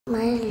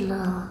My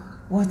love.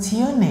 What's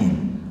your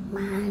name?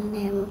 My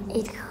name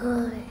is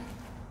Khôi.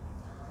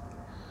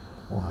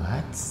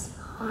 What?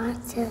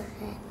 What's your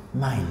name?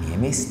 My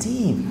name is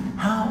Steve.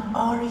 How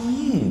are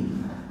you?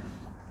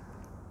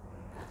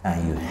 Are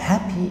you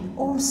happy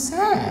or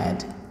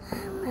sad?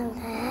 I'm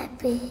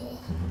happy.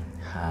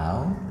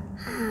 How?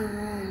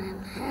 I'm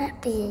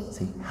happy.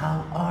 See,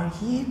 how are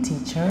you,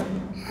 teacher?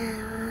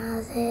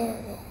 I'm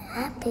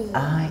happy.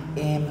 I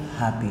am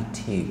happy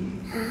too.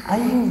 Are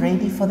you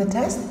ready for the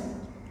test?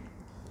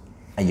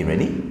 Are you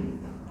ready?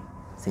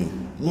 Say,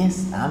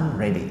 yes, I'm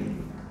ready.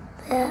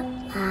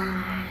 Ready?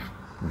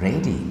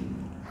 Ready.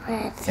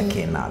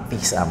 Okay, now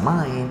these are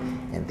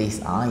mine and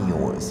these are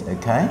yours,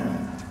 okay?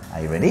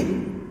 Are you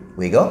ready?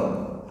 We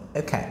go?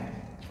 Okay.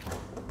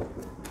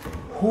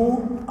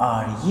 Who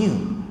are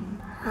you?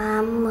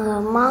 I'm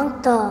a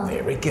monster.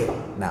 Very good.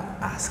 Now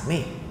ask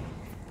me.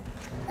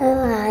 Who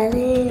are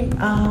you?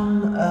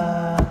 I'm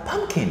a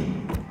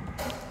pumpkin.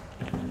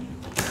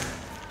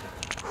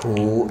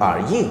 Who are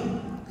you?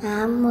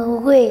 I'm a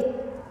witch.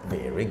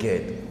 Very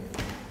good.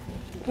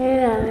 Who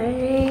are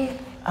you?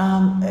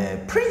 I'm a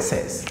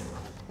princess.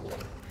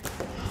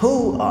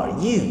 Who are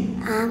you?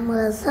 I'm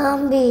a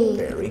zombie.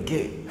 Very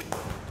good.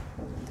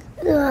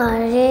 Who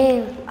are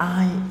you?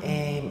 I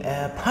am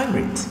a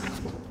pirate.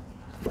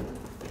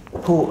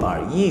 Who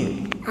are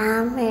you?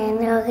 I'm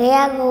a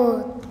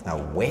werewolf. A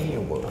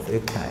werewolf.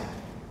 Okay.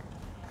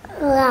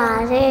 Who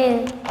are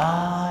you?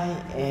 I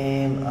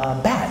am a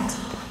bat.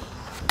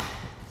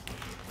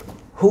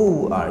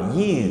 Who are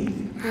you?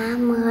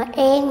 I'm an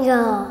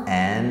angel.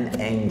 An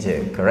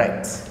angel.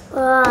 Correct. Who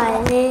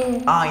are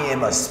you? I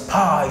am a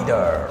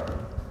spider.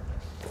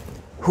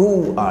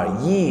 Who are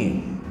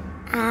you?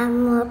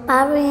 I'm a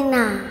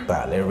ballerina.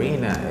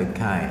 Ballerina.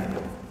 Okay.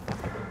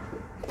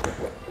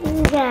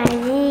 Who are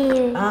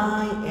you?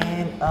 I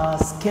am a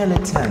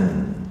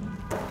skeleton.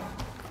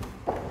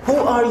 Who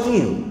are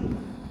you?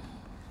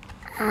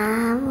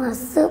 I'm a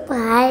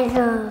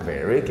superhero.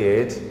 Very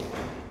good.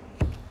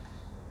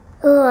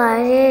 Who are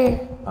you?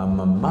 I'm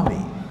a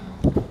mummy.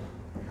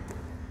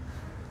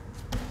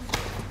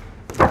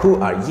 Who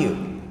are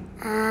you?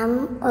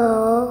 I'm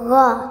a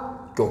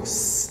god.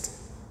 Ghost.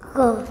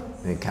 Ghost.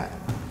 Okay.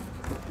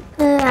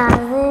 Who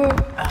are you?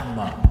 I'm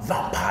a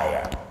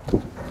vampire.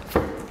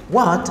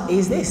 What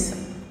is this?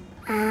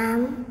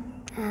 I'm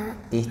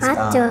It's a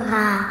a,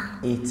 house.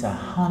 it's a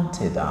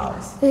haunted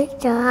house.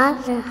 It's a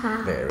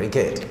house. Very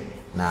good.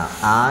 Now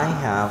I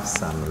have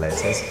some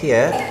letters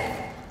here.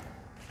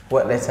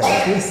 What letter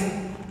is this?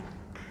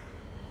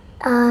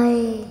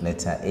 I.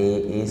 Letter A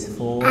is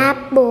for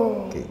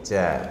Apple. Good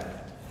job.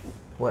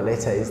 What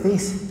letter is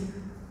this?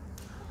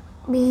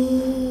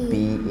 B.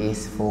 B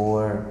is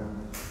for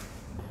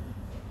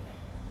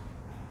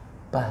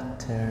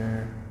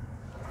butter.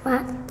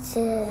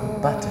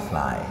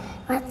 Butterfly.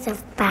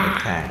 Butterfly.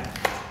 Okay.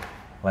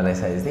 What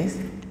letter is this?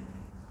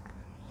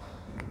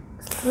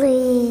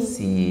 C.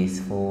 C is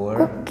for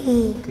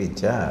Cookie. Good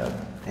job.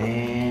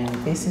 And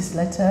this is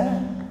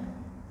letter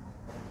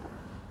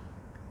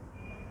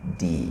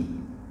D.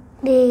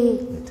 D.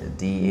 Letter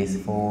D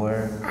is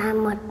for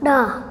I'm a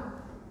dog.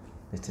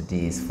 Letter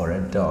D is for a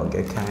dog,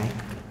 okay?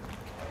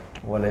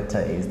 What letter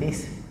is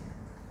this?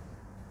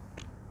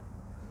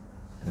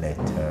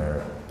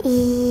 Letter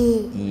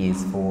E. E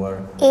is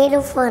for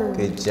Elephant.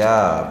 Good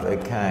job,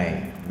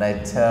 okay.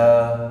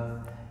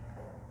 Letter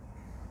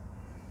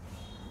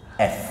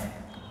F.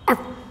 F.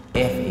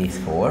 F is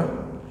for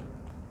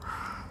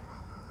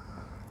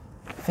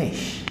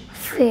fish.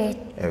 Fish.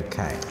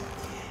 Okay.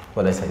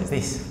 What letter is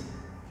this?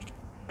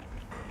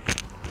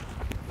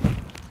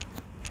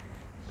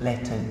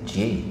 Letter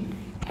G.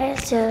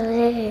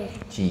 Actually,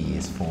 G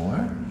is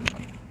for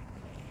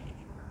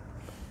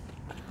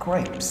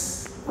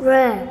grapes.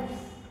 red.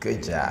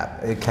 Good job.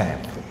 Okay.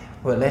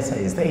 What letter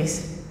is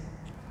this?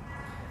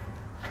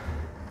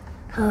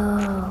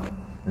 O.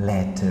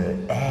 Letter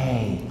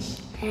H.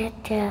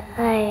 Letter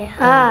A.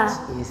 Heart.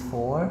 H is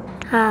for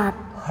Heart.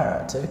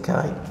 heart.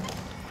 Okay.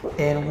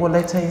 And what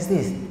letter is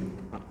this?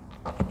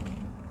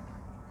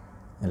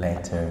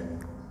 Letter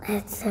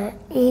Letter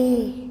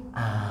E.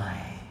 I.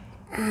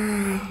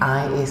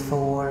 I is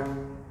for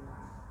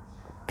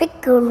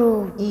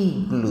Piccolo.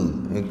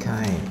 igloo.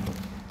 Okay.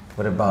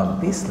 What about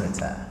this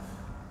letter?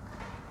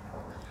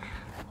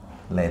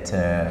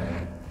 Letter.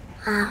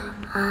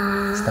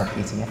 Stop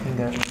eating your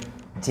finger.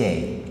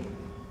 J.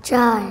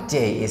 Joy.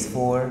 J is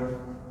for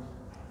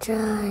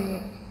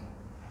Joy.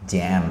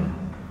 jam.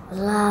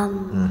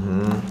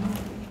 Lamb.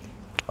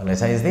 What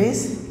letter is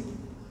this?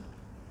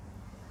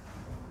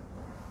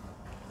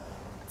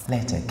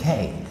 Letter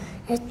K.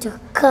 Letter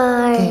K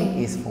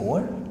K. is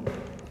for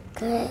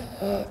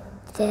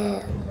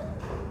Letter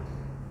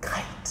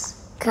kite.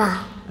 K.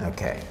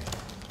 Okay.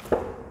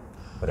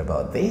 What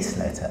about this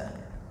letter?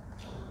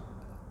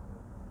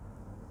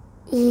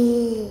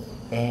 E.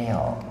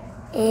 L.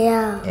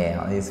 L.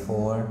 L is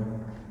for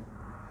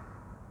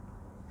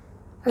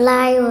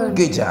Lion.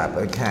 Good job.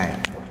 Okay.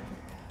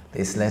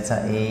 This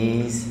letter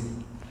is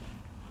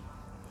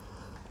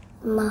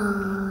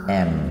M.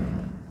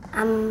 M.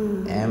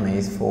 M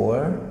is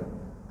for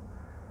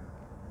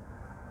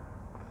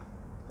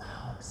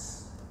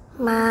mouse.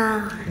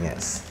 Mouse.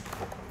 Yes.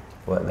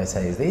 What letter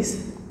is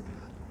this?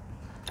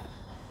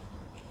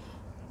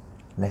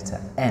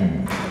 Letter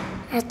N.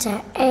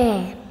 Letter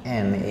A.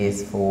 N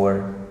is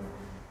for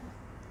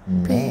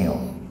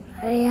nail.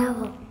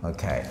 Nail.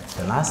 Okay.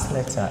 The last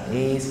letter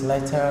is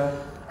letter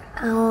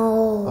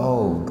O.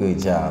 O. Good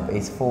job.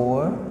 It's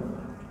for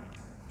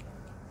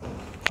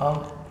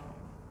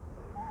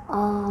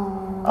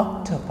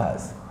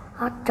octopus.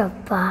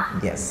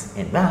 Octopus. Yes.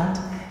 And that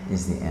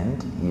is the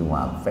end. You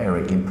are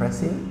very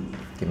impressive.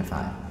 Give me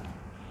 5.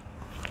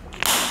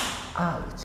 Ouch.